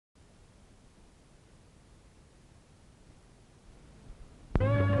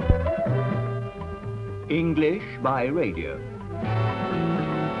English by radio.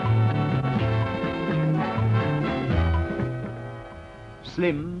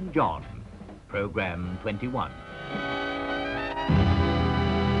 Slim John, Program 21.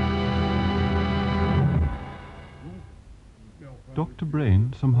 Dr.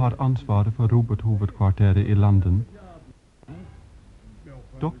 Brain, som har ansvaret for robothovedkvarteret i London.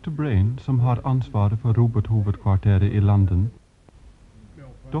 Dr. Brain, som har ansvaret for robothovedkvarteret i London.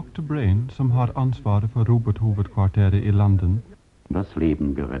 Dr. Brain, som har ansvaret for robothovedkvarteret i London. Das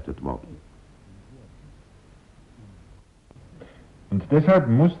Leben gerettet worden. Und deshalb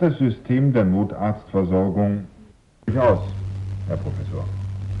muss das System der Notarztversorgung aus, Herr Professor.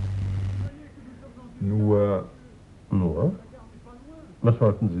 Nur? Was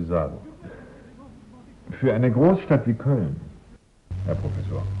wollten Sie sagen? Für eine Großstadt wie Köln, Herr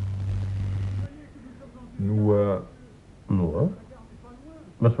Professor. Nur?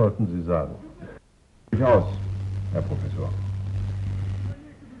 Was wollten Sie sagen? Aus, Herr Professor.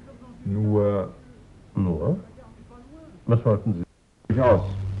 Nur? Was wollten Sie? Aus,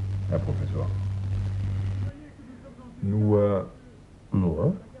 Herr Professor. Nur?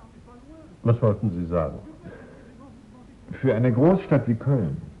 Was wollten Sie sagen? Für eine Großstadt wie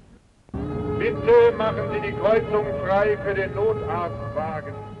Köln. Bitte machen Sie die Kreuzung frei für den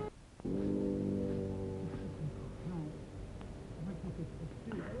Notarztwagen.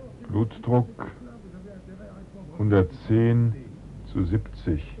 Blutdruck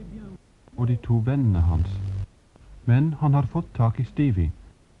 110/70. Og de to vennene hans. Men han har fått tak i Stevie,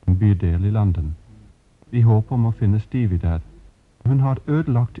 en bydel i London. I håp om å finne Stevie der. Hun har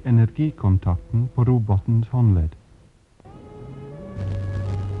ødelagt energikontakten på robotens håndledd.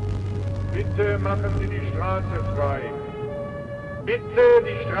 Bitte machen Sie die Straße frei. Bitte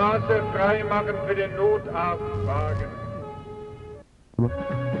die Straße frei machen für den Notarztwagen.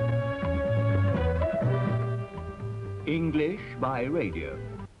 English by radio.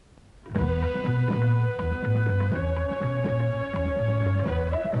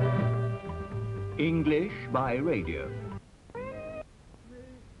 English by radio.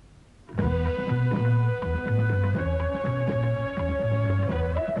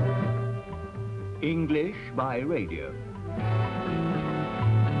 English by radio.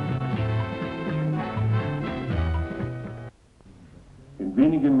 In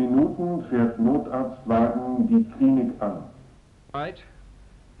wenigen Minuten fährt Notarztwagen die Klinik an. Right.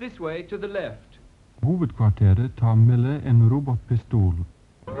 This way to the left. Hovedkvarteret tar Mille en robotpistol.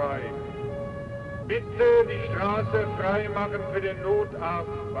 Frei. Bitte die Straße frei machen für den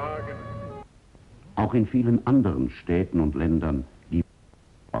Notarztwagen. Auch in vielen anderen Städten und Ländern gibt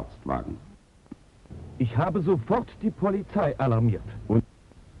es Arztwagen. Ich habe sofort die Polizei alarmiert. Und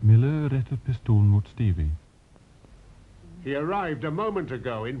Mille rettet pistolen mot Stevie. He arrived a moment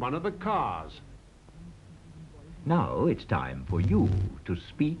ago in one of the cars. Now it's time for you to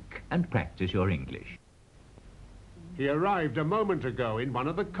speak and practice your English. He arrived a moment ago in one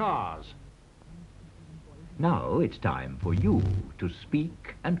of the cars. Now it's time for you to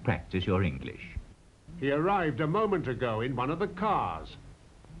speak and practice your English. He arrived a moment ago in one of the cars.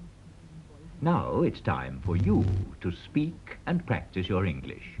 Now it's time for you to speak and practice your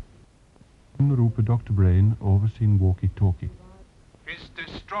English. Roepen Dr. Brain over zijn walkie-talkie. Is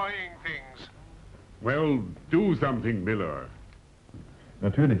destroying things. Well, do something, Miller.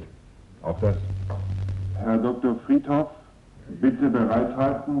 Natürlich, auch das. Herr Dr. Friedhoff, bitte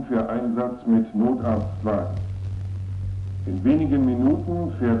bereithalten für Einsatz mit Notarztwagen. In wenigen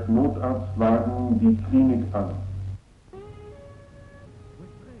Minuten fährt Notarztwagen die Klinik an.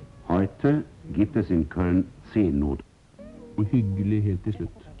 heute gibt es in Köln 10 Not. Hyggelig helt til slutt.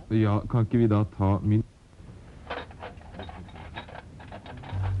 Ja, kan ikke vi da ta min...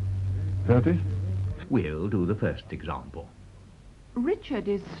 Fertig? We'll do the first example. Richard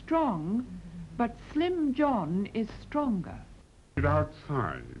is strong, but Slim John is stronger.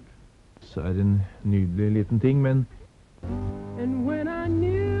 Outside. Så er det en nydelig liten ting, men... And when I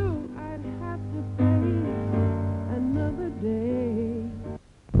knew I'd have to face another day.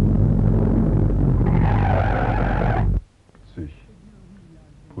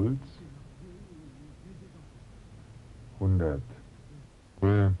 Puls 100.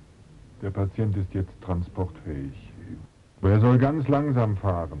 Der Patient ist jetzt transportfähig. Aber er soll ganz langsam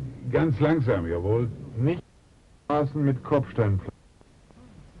fahren. Ganz langsam, jawohl. Nicht Straßen mit Kopfsteinpflaster.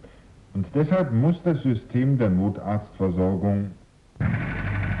 Und deshalb muss das System der Notarztversorgung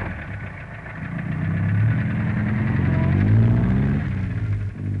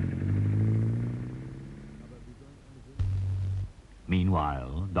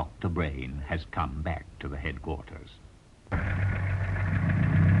Meanwhile, Dr. Brain has come back to the headquarters.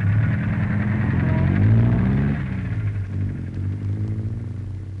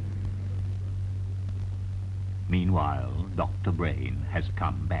 Meanwhile, Dr. Brain has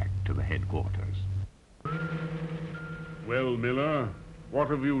come back to the headquarters. Well, Miller, what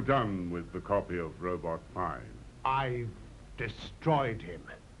have you done with the copy of Robot 5? I've destroyed him.